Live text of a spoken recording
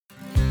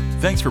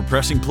Thanks for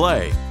pressing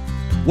play.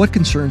 What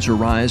concerns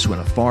arise when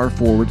a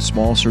far-forward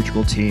small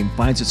surgical team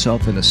finds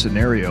itself in a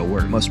scenario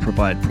where it must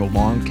provide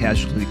prolonged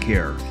casualty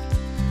care?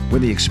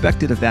 When the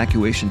expected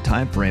evacuation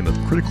timeframe of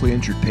critically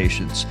injured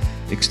patients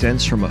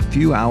extends from a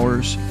few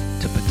hours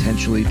to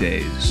potentially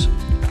days?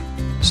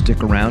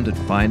 Stick around and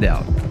find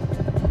out.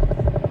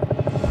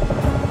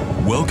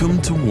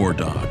 Welcome to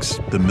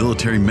WarDocs, the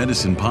Military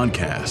Medicine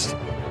podcast.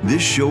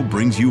 This show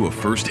brings you a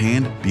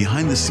first-hand,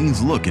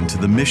 behind-the-scenes look into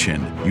the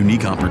mission,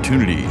 unique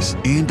opportunities,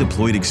 and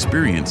deployed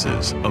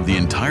experiences of the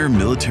entire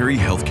military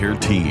healthcare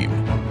team.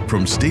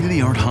 From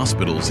state-of-the-art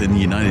hospitals in the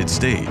United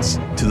States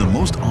to the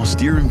most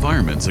austere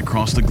environments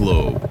across the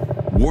globe,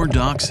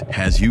 WarDocs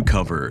has you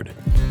covered.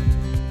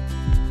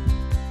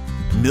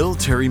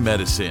 Military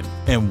Medicine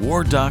and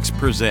WarDocs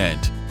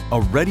present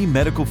a Ready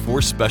Medical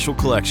Force Special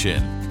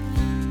Collection.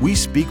 We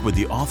speak with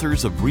the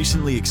authors of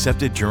recently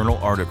accepted journal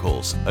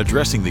articles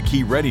addressing the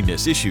key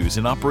readiness issues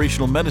in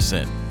operational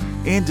medicine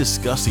and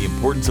discuss the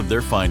importance of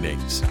their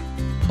findings.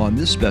 On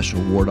this special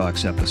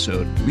WarDocs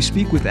episode, we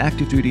speak with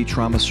active duty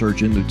trauma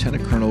surgeon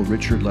Lieutenant Colonel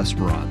Richard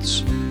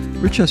Lesperance.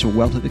 Rich has a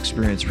wealth of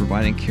experience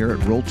providing care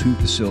at Role 2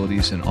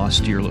 facilities in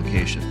austere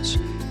locations.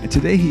 And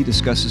today he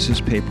discusses his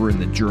paper in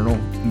the journal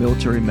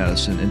Military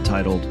Medicine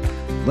entitled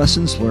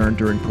Lessons Learned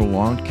During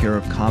Prolonged Care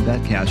of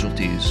Combat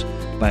Casualties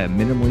by a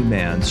Minimally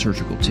Manned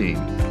Surgical Team.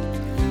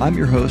 I'm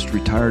your host,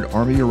 retired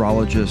Army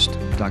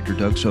Urologist, Dr.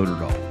 Doug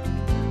Soderdahl.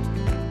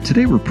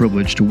 Today we're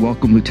privileged to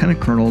welcome Lieutenant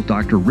Colonel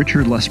Dr.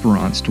 Richard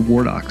Lesperance to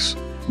WarDocs.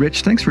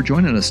 Rich, thanks for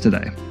joining us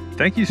today.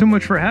 Thank you so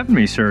much for having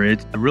me, sir.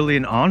 It's really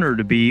an honor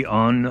to be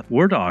on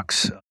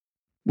WarDocs.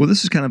 Well,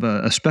 this is kind of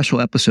a special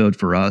episode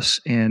for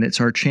us, and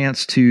it's our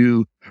chance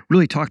to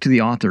really talk to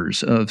the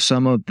authors of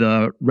some of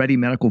the Ready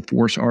Medical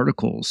Force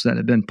articles that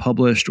have been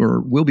published or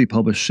will be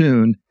published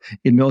soon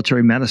in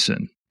military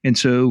medicine. And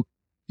so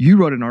you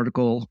wrote an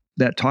article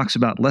that talks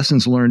about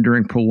lessons learned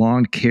during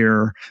prolonged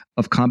care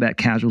of combat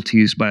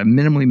casualties by a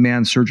minimally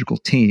manned surgical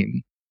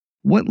team.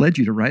 What led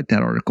you to write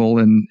that article,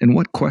 and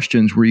what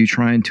questions were you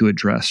trying to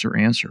address or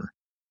answer?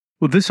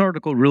 Well, this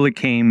article really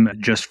came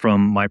just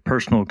from my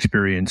personal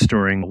experience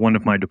during one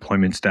of my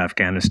deployments to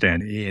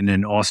Afghanistan in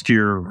an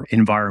austere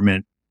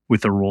environment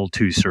with a Role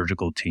 2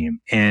 surgical team.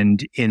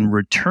 And in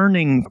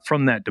returning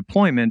from that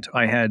deployment,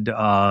 I had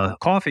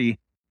coffee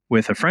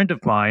with a friend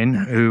of mine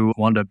who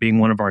wound up being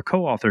one of our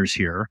co-authors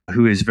here,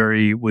 who was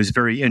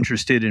very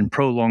interested in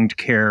prolonged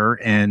care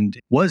and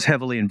was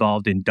heavily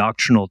involved in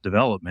doctrinal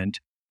development.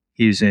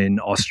 He's an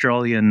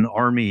Australian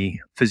Army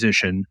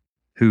physician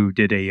who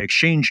did an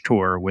exchange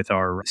tour with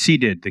our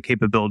CDID, the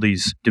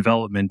Capabilities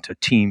Development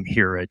Team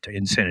here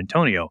in San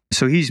Antonio.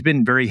 So he's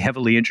been very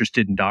heavily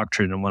interested in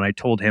doctrine. And when I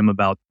told him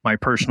about my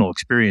personal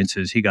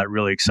experiences, he got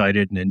really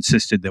excited and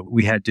insisted that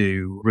we had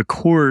to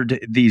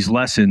record these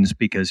lessons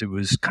because it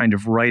was kind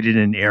of right in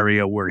an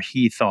area where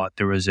he thought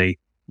there was a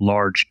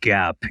large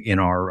gap in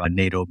our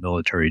NATO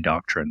military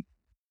doctrine.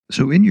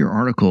 So in your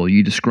article,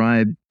 you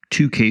described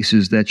two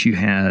cases that you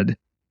had,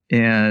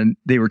 and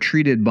they were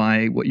treated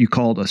by what you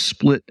called a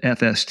split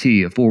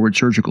FST, a forward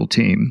surgical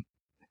team.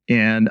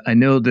 And I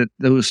know that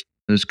those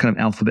is kind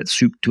of alphabet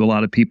soup to a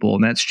lot of people,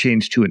 and that's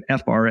changed to an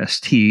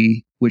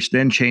FRST, which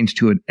then changed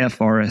to an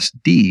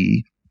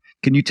FRSD.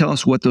 Can you tell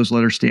us what those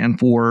letters stand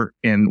for,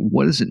 and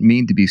what does it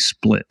mean to be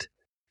split?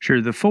 Sure.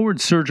 The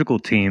forward surgical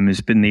team has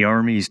been the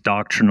Army's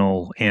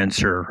doctrinal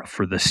answer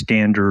for the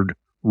standard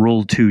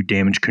Role 2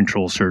 damage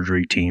control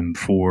surgery team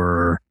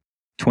for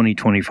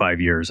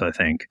 25 years, I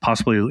think,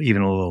 possibly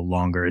even a little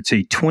longer. It's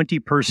a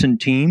 20-person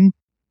team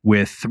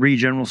with 3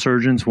 general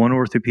surgeons, 1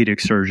 orthopedic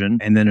surgeon,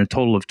 and then a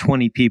total of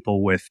 20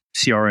 people with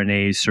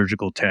CRNAs,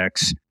 surgical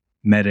techs,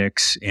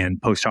 medics,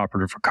 and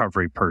postoperative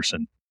recovery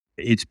person.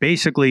 It's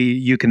basically,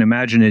 you can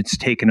imagine it's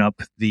taken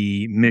up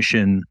the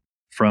mission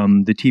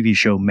from the TV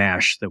show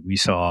MASH that we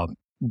saw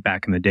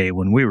back in the day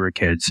when we were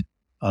kids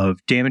of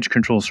damage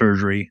control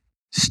surgery,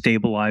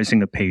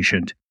 stabilizing a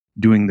patient,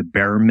 doing the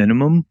bare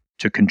minimum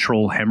to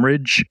control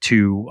hemorrhage,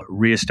 to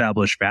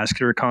reestablish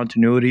vascular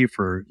continuity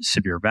for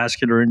severe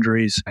vascular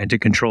injuries, and to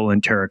control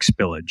enteric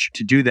spillage.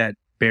 To do that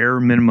bare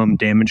minimum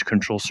damage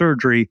control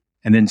surgery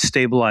and then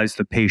stabilize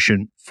the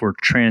patient for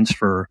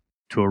transfer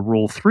to a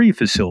Role 3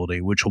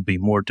 facility, which will be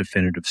more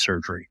definitive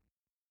surgery.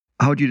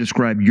 How would you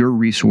describe your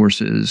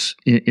resources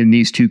in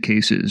these two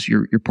cases?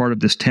 You're part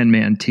of this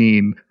 10-man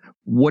team.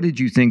 What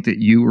did you think that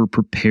you were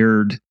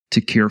prepared to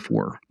care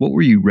for? What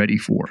were you ready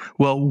for?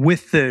 Well,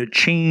 with the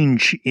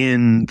change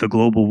in the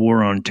global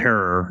war on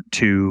terror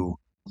to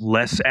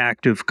less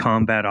active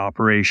combat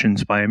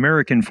operations by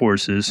American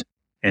forces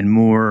and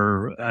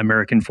more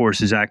American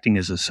forces acting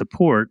as a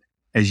support,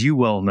 as you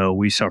well know,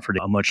 we suffered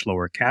a much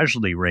lower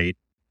casualty rate,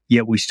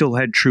 yet we still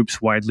had troops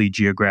widely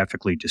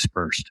geographically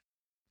dispersed.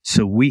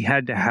 So we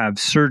had to have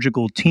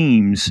surgical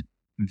teams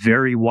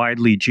very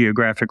widely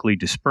geographically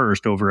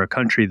dispersed over a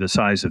country the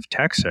size of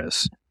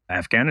Texas,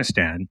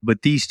 Afghanistan,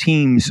 but these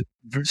teams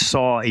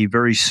saw a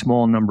very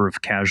small number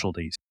of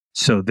casualties.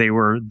 So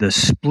the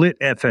split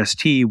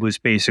FST was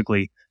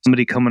basically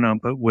somebody coming up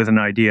with an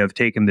idea of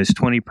taking this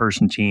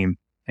 20-person team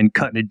and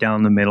cutting it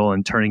down the middle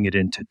and turning it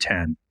into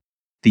 10.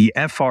 The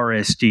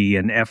FRSD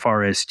and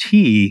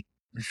FRST,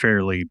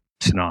 fairly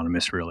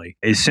synonymous really,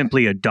 is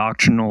simply a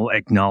doctrinal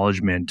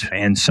acknowledgement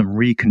and some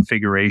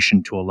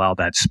reconfiguration to allow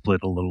that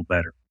split a little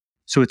better.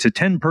 So it's a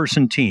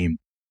 10-person team,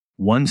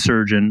 one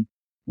surgeon,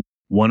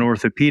 one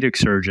orthopedic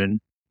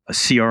surgeon, a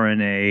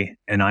CRNA,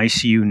 an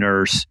ICU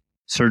nurse,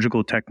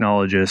 surgical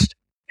technologist,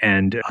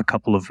 and a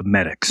couple of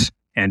medics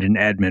and an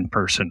admin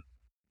person.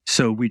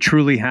 So we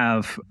truly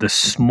have the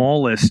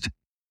smallest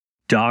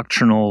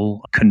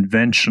doctrinal,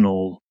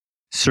 conventional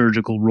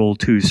surgical Role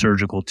 2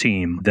 surgical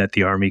team that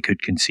the Army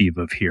could conceive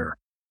of here.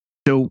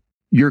 So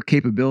your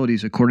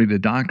capabilities, according to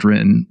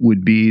doctrine,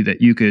 would be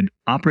that you could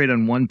operate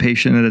on one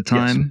patient at a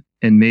time? Yes.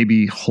 And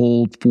maybe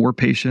hold 4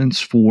 patients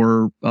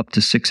for up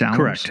to 6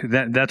 hours?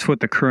 Correct. That's what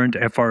the current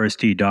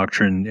FRSD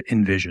doctrine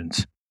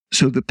envisions.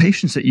 So the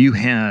patients that you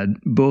had,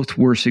 both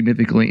were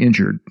significantly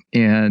injured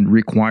and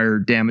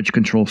required damage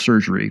control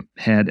surgery,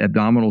 had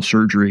abdominal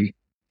surgery,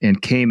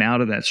 and came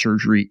out of that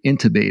surgery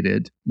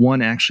intubated.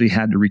 One actually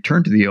had to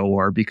return to the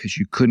OR because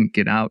you couldn't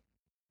get out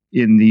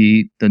in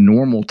the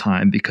normal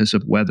time because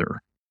of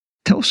weather.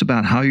 Tell us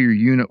about how your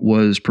unit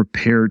was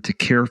prepared to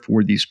care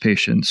for these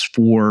patients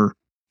for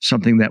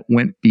something that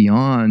went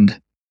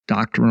beyond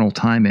doctrinal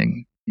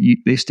timing.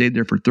 They stayed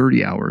there for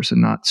 30 hours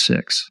and not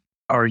 6.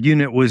 Our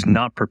unit was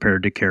not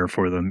prepared to care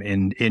for them,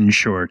 in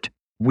short.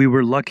 We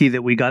were lucky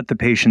that we got the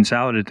patients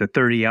out at the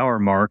 30-hour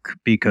mark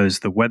because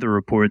the weather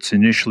reports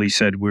initially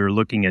said we were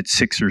looking at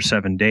 6 or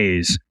 7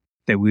 days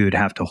that we would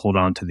have to hold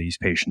on to these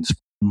patients.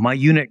 My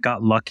unit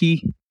got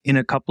lucky in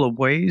a couple of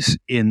ways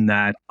in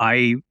that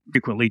I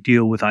frequently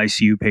deal with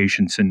ICU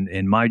patients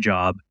in my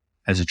job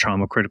as a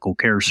trauma critical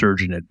care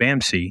surgeon at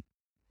BAMC.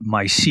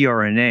 My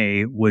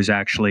CRNA was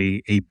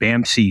actually a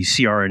BAMC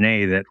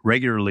CRNA that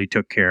regularly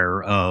took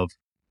care of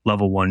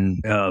level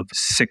 1 of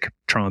sick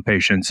trauma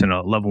patients in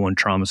a level 1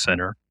 trauma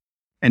center.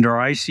 And our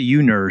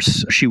ICU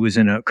nurse, she was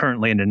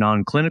currently in a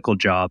non-clinical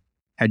job,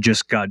 had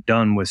just got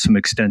done with some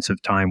extensive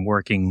time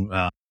working,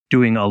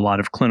 doing a lot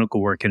of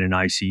clinical work in an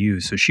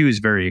ICU. So she was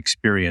very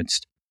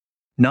experienced.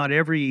 Not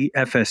every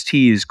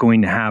FST is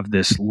going to have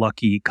this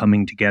lucky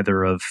coming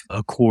together of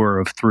a core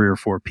of 3 or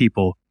 4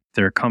 people.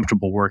 They're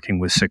comfortable working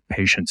with sick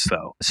patients,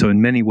 though. So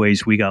in many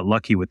ways, we got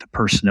lucky with the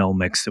personnel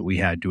mix that we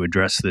had to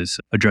address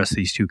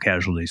these 2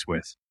 casualties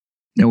with.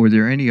 Now, were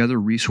there any other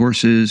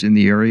resources in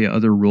the area,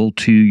 other Role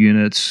 2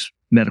 units,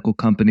 medical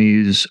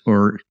companies,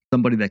 or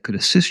somebody that could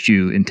assist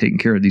you in taking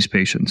care of these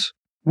patients?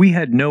 We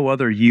had no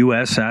other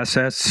U.S.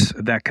 assets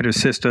that could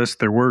assist us.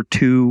 There were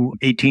 2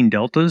 18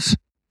 Deltas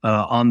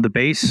on the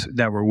base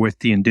that were with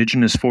the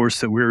indigenous force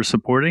that we were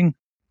supporting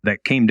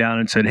that came down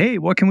and said, hey,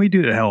 what can we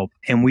do to help?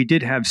 And we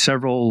did have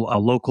several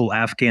local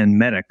Afghan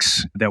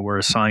medics that were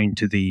assigned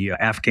to the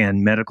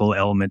Afghan medical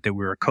element that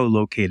we were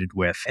co-located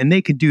with. And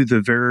they could do the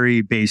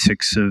very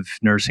basics of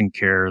nursing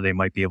care. They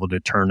might be able to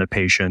turn a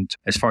patient.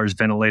 As far as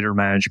ventilator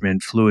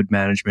management, fluid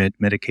management,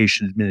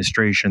 medication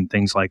administration,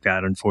 things like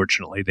that,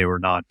 unfortunately, they were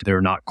not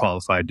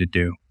qualified to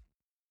do.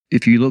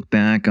 If you look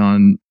back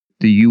on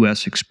the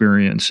U.S.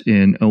 experience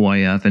in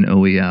OIF and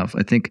OEF,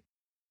 I think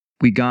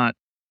we got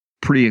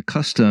pretty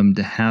accustomed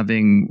to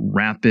having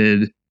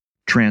rapid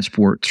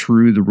transport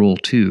through the Role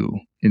 2.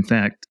 In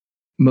fact,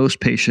 most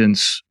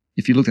patients,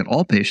 if you looked at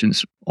all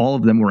patients, all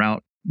of them were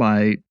out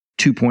by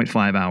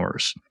 2.5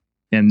 hours.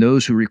 And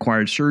those who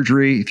required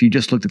surgery, if you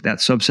just looked at that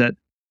subset,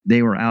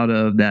 they were out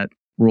of that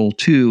Role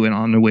 2 and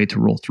on their way to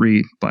Role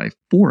 3 by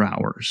 4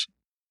 hours.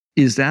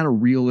 Is that a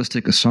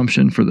realistic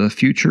assumption for the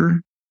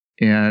future?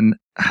 And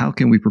how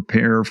can we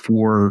prepare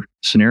for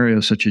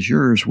scenarios such as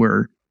yours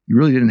where you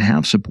really didn't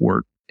have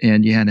support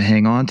and you had to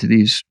hang on to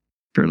these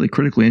fairly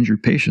critically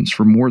injured patients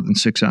for more than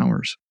 6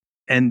 hours?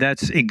 And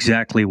that's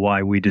exactly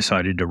why we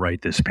decided to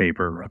write this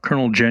paper.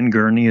 Colonel Jen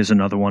Gurney is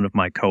another one of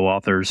my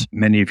co-authors.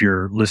 Many of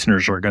your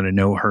listeners are going to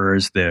know her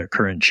as the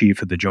current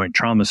chief of the Joint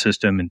Trauma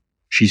System, and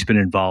she's been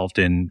involved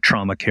in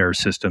trauma care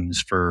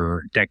systems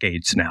for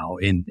decades now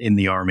in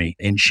the Army.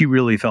 And she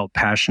really felt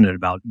passionate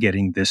about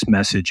getting this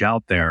message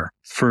out there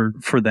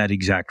for that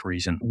exact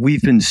reason.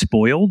 We've been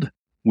spoiled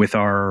with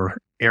our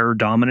air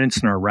dominance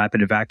and our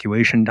rapid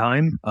evacuation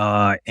time.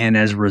 And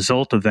as a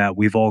result of that,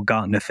 we've all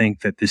gotten to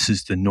think that this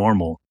is the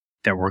normal,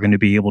 that we're going to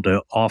be able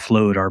to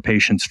offload our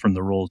patients from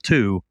the Role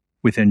 2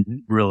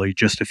 within really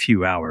just a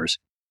few hours.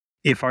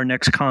 If our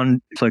next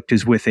conflict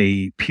is with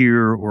a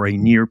peer or a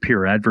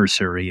near-peer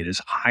adversary, it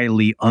is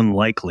highly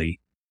unlikely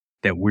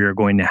that we're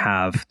going to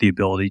have the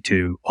ability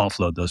to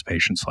offload those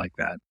patients like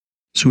that.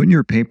 So in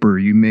your paper,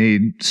 you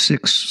made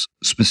 6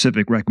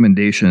 specific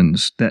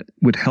recommendations that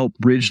would help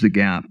bridge the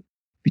gap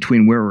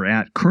between where we're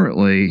at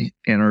currently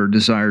and our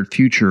desired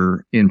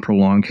future in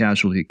prolonged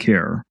casualty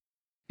care.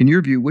 In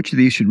your view, which of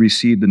these should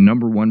receive the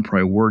number 1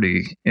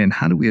 priority, and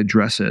how do we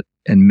address it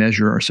and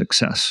measure our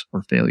success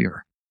or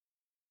failure?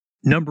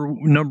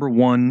 Number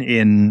 1,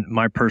 in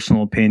my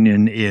personal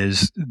opinion,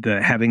 is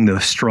having the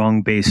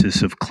strong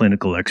basis of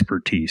clinical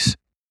expertise.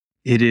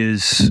 It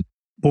is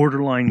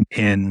borderline,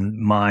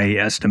 in my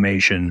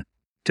estimation,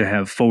 to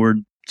have forward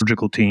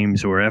surgical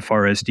teams or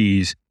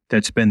FRSDs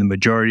that spend the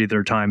majority of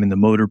their time in the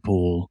motor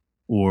pool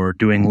or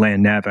doing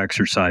land nav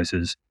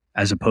exercises,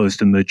 as opposed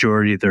to the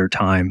majority of their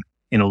time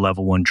in a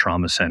level 1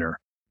 trauma center.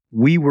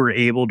 We were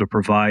able to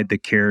provide the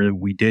care that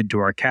we did to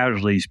our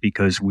casualties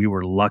because we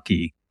were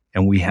lucky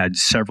and we had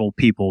several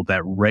people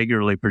that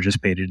regularly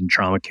participated in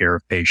trauma care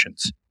of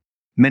patients.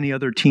 Many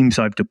other teams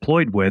I've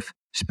deployed with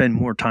spend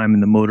more time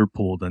in the motor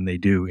pool than they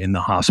do in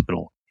the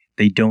hospital.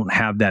 They don't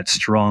have that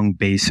strong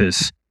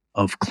basis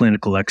of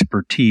clinical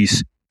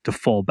expertise to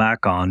fall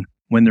back on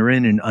when they're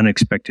in an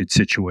unexpected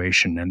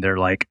situation. And they're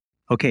like,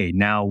 okay,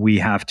 now we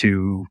have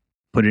to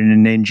put in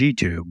an NG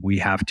tube. We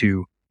have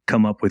to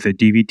come up with a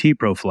DVT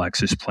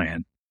prophylaxis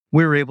plan.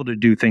 We were able to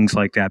do things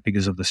like that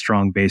because of the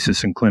strong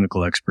basis and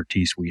clinical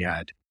expertise we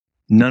had.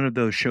 None of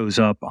those shows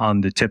up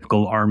on the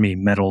typical Army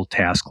medal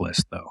task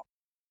list, though.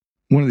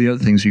 One of the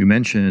other things you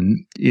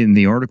mentioned in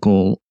the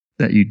article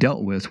that you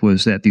dealt with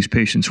was that these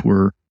patients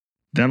were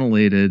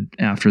ventilated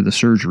after the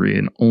surgery,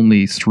 and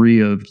only 3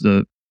 of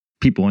the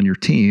people on your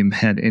team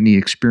had any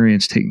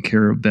experience taking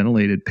care of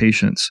ventilated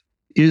patients.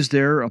 Is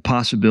there a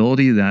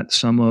possibility that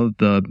some of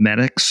the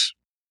medics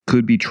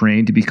could be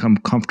trained to become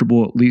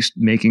comfortable at least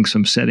making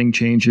some setting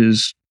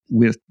changes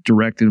with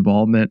direct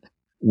involvement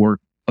or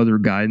other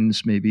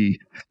guidance, maybe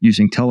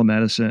using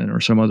telemedicine or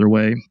some other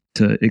way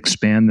to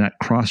expand that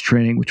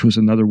cross-training, which was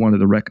another one of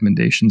the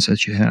recommendations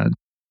that you had?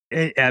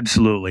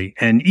 Absolutely.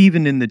 And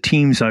even in the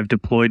teams I've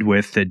deployed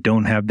with that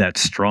don't have that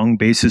strong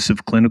basis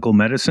of clinical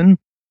medicine,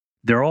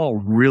 they're all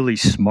really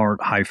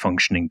smart,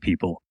 high-functioning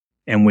people.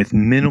 And with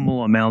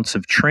minimal amounts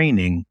of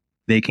training,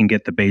 they can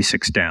get the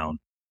basics down.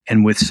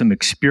 And with some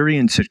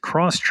experience at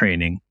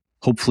cross-training,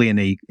 hopefully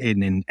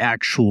in an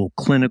actual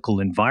clinical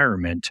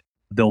environment,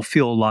 they'll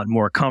feel a lot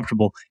more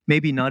comfortable,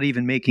 maybe not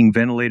even making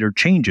ventilator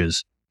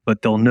changes,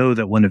 but they'll know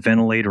that when a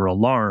ventilator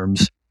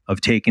alarms, of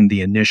taking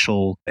the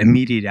initial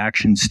immediate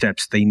action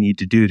steps they need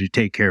to do to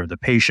take care of the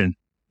patient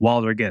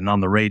while they're getting on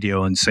the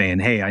radio and saying,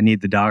 hey, I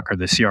need the doc or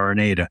the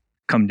CRNA to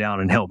come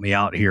down and help me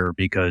out here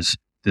because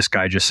this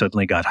guy just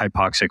suddenly got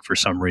hypoxic for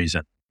some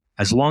reason.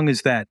 As long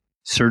as that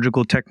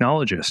surgical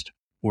technologist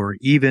or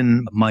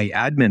even my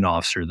admin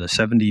officer, the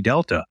 70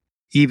 Delta,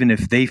 even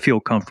if they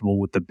feel comfortable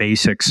with the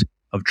basics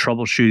of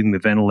troubleshooting the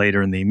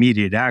ventilator and the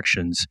immediate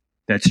actions,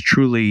 that's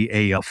truly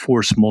a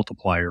force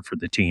multiplier for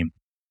the team.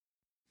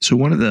 So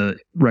one of the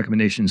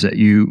recommendations that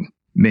you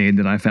made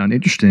that I found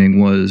interesting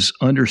was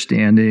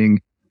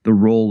understanding the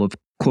role of,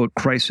 quote,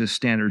 crisis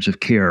standards of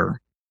care.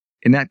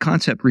 And that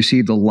concept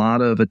received a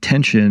lot of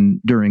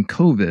attention during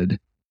COVID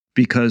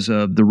because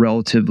of the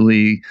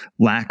relatively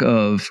lack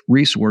of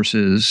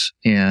resources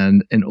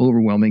and an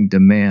overwhelming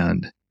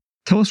demand.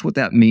 Tell us what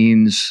that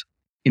means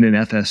in an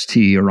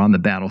FST or on the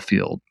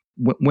battlefield.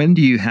 When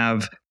do you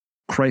have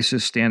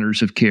crisis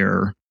standards of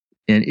care?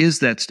 And is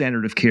that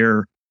standard of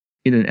care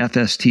in an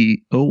FST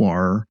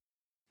OR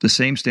the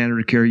same standard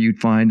of care you'd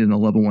find in a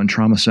level 1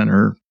 trauma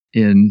center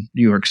in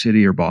New York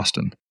City or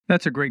Boston?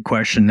 That's a great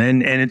question.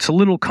 And it's a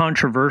little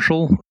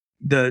controversial.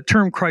 The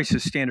term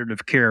crisis standard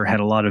of care had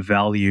a lot of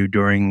value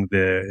during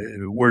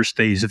the worst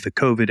days of the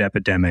COVID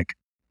epidemic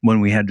when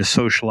we had to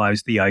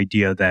socialize the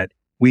idea that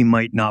we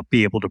might not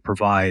be able to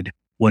provide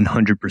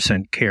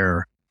 100%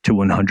 care to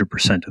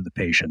 100% of the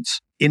patients.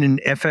 In an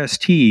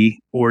FST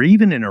or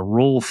even in a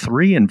Role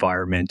 3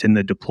 environment, in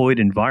the deployed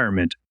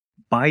environment,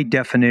 by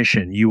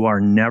definition, you are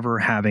never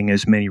having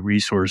as many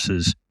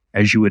resources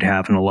as you would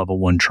have in a level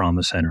 1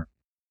 trauma center.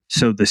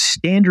 So the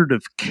standard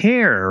of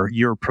care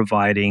you're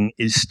providing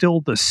is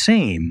still the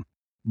same,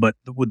 but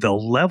with the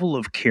level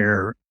of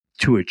care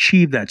to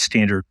achieve that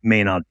standard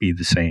may not be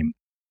the same.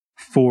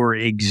 For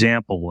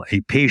example,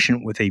 a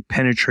patient with a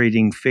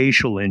penetrating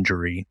facial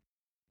injury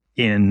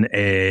in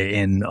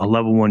a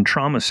level 1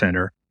 trauma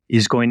center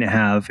is going to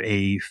have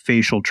a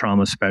facial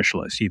trauma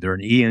specialist, either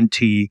an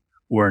ENT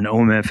or an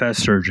OMFS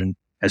surgeon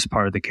as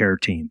part of the care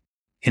team.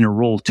 In a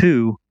Role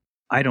 2,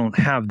 I don't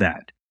have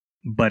that,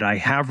 but I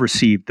have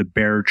received the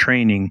bare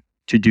training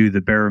to do the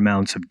bare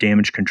amounts of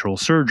damage control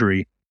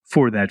surgery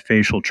for that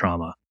facial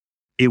trauma.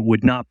 It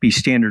would not be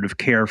standard of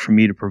care for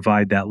me to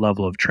provide that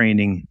level of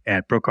training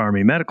at Brooke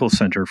Army Medical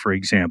Center, for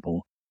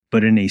example,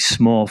 but in a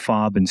small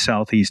FOB in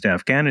Southeast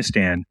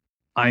Afghanistan,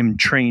 I'm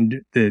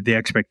trained, the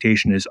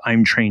expectation is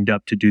I'm trained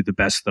up to do the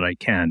best that I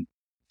can.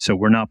 So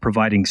we're not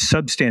providing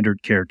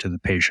substandard care to the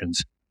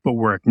patients, but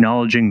we're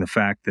acknowledging the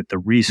fact that the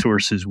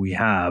resources we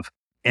have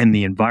and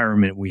the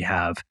environment we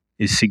have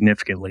is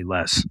significantly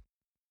less.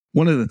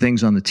 One of the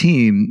things on the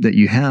team that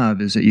you have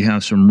is that you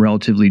have some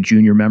relatively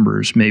junior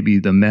members, maybe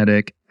the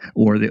medic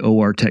or the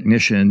OR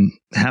technician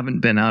haven't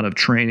been out of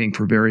training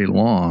for very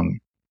long.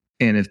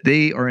 And if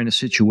they are in a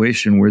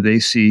situation where they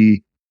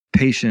see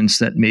patients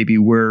that maybe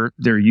where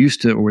they're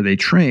used to or where they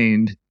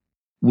trained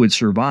would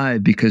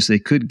survive because they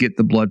could get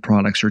the blood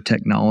products or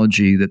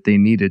technology that they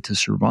needed to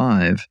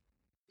survive,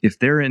 if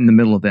they're in the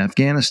middle of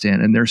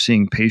Afghanistan and they're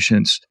seeing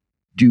patients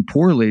do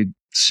poorly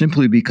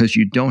simply because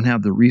you don't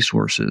have the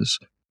resources,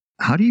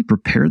 how do you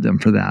prepare them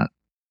for that?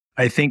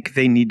 I think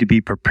they need to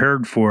be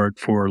prepared for it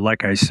for,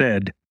 like I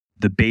said,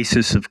 the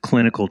basis of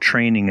clinical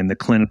training and the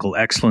clinical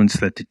excellence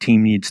that the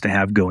team needs to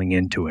have going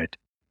into it.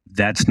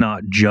 That's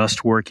not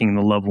just working in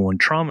the Level 1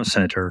 Trauma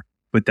Center,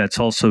 but that's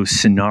also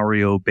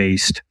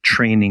scenario-based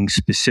training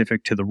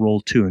specific to the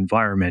Role 2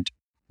 environment,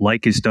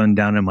 like is done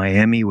down in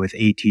Miami with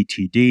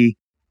ATTD,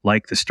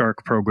 like the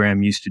Stark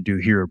program used to do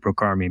here at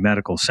Brooke Army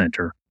Medical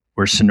Center,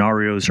 where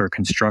scenarios are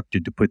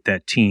constructed to put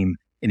that team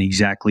in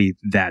exactly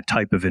that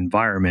type of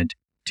environment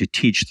to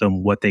teach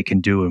them what they can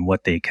do and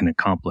what they can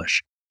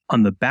accomplish.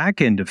 On the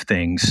back end of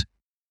things,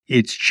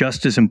 it's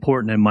just as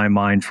important in my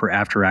mind for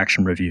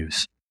after-action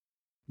reviews,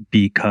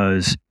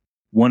 because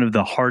one of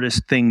the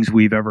hardest things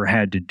we've ever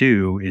had to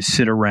do is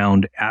sit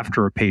around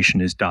after a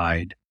patient has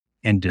died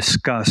and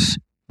discuss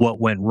what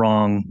went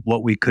wrong,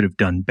 what we could have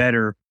done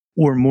better,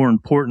 or more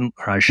important,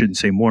 or I shouldn't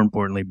say more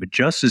importantly, but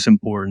just as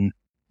important,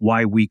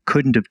 why we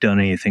couldn't have done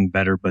anything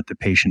better, but the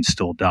patient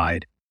still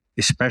died.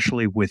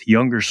 Especially with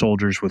younger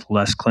soldiers with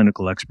less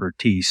clinical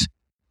expertise,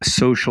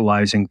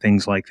 socializing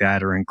things like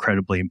that are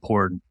incredibly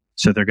important.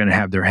 So they're going to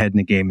have their head in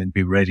the game and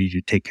be ready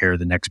to take care of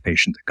the next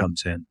patient that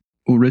comes in.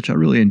 Well, Rich, I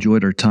really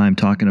enjoyed our time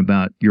talking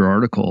about your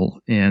article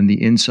and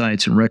the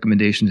insights and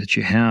recommendations that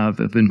you have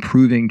of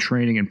improving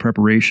training and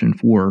preparation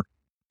for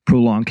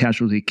prolonged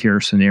casualty care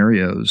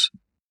scenarios.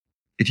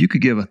 If you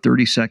could give a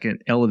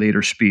 30-second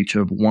elevator speech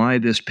of why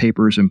this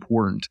paper is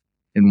important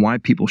and why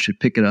people should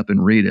pick it up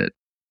and read it,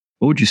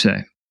 what would you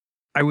say?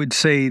 I would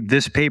say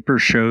this paper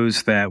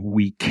shows that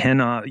we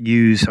cannot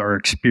use our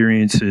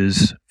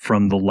experiences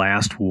from the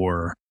last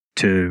war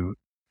to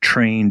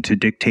train, to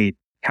dictate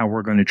how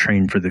we're going to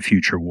train for the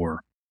future war.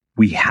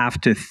 We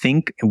have to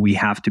think and we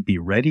have to be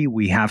ready.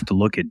 We have to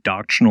look at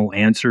doctrinal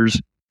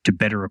answers to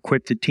better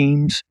equip the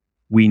teams.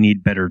 We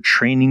need better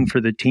training for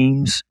the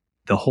teams.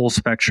 The whole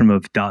spectrum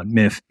of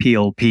 .MIF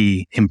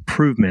PLP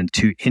improvement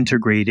to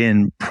integrate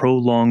in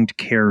prolonged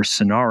care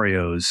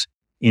scenarios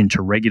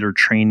into regular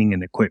training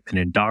and equipment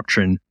and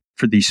doctrine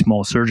for these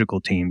small surgical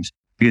teams,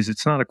 because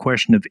it's not a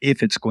question of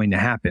if it's going to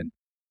happen.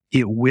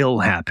 It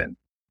will happen.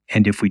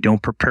 And if we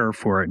don't prepare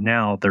for it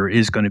now, there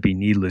is going to be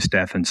needless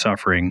death and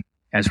suffering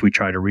as we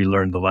try to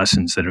relearn the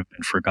lessons that have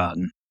been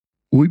forgotten.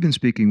 We've been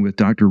speaking with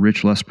Dr.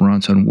 Rich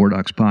Lesperance on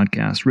WarDocs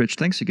podcast. Rich,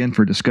 thanks again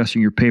for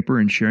discussing your paper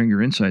and sharing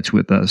your insights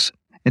with us.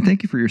 And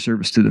thank you for your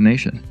service to the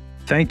nation.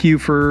 Thank you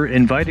for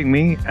inviting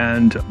me,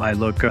 and I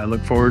look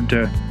forward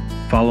to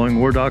following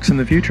WarDocs in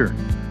the future.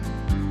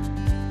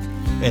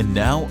 And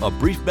now, a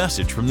brief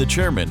message from the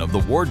chairman of the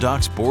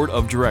WarDocs Board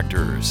of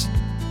Directors.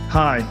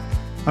 Hi,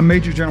 I'm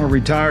Major General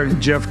Retired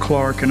Jeff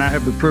Clark, and I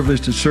have the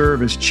privilege to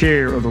serve as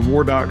chair of the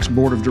WarDocs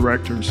Board of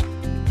Directors.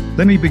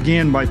 Let me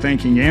begin by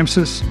thanking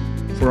AMSIS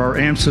for our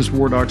AMSIS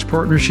WarDocs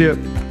partnership,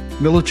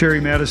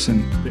 Military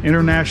Medicine, the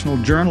International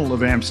Journal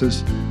of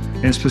AMSIS,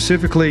 and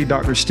specifically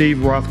Dr.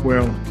 Steve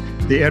Rothwell,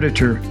 the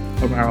editor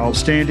of our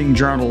outstanding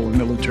Journal of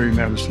Military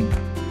Medicine.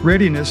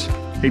 Readiness,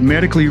 a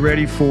medically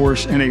ready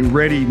force and a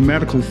ready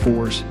medical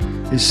force,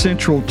 is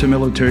central to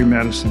military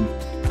medicine.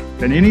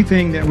 And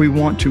anything that we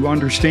want to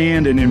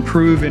understand and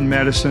improve in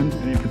medicine,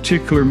 and in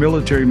particular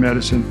military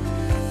medicine,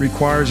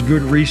 requires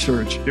good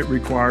research. It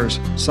requires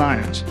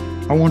science.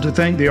 I want to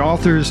thank the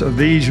authors of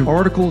these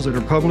articles that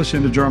are published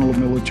in the Journal of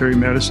Military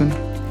Medicine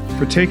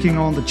for taking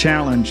on the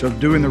challenge of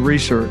doing the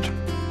research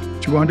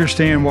to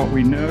understand what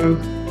we know,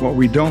 what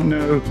we don't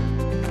know,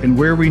 and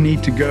where we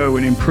need to go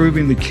in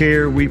improving the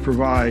care we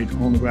provide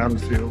on the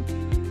battlefield.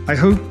 I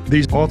hope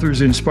these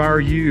authors inspire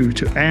you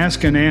to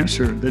ask and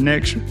answer the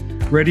next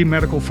Ready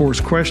Medical Force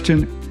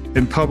question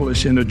and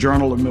publish in the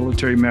Journal of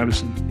Military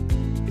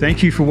Medicine.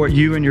 Thank you for what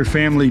you and your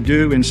family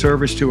do in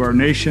service to our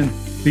nation.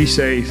 Be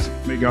safe.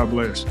 May God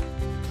bless.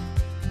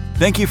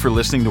 Thank you for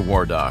listening to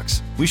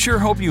WarDocs. We sure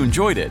hope you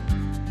enjoyed it.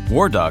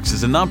 WarDocs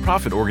is a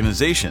nonprofit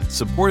organization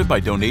supported by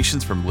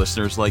donations from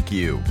listeners like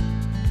you.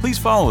 Please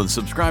follow and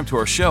subscribe to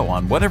our show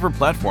on whatever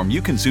platform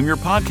you consume your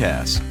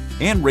podcasts,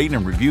 and rate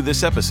and review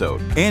this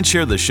episode, and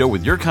share the show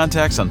with your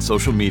contacts on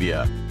social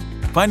media.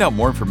 Find out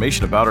more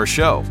information about our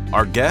show,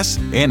 our guests,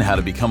 and how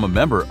to become a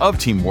member of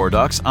Team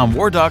WarDocs on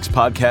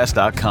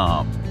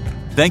WarDocsPodcast.com.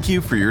 Thank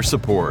you for your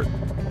support.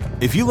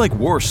 If you like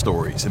war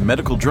stories and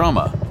medical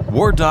drama,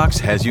 WarDocs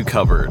has you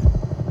covered.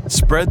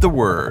 Spread the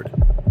word.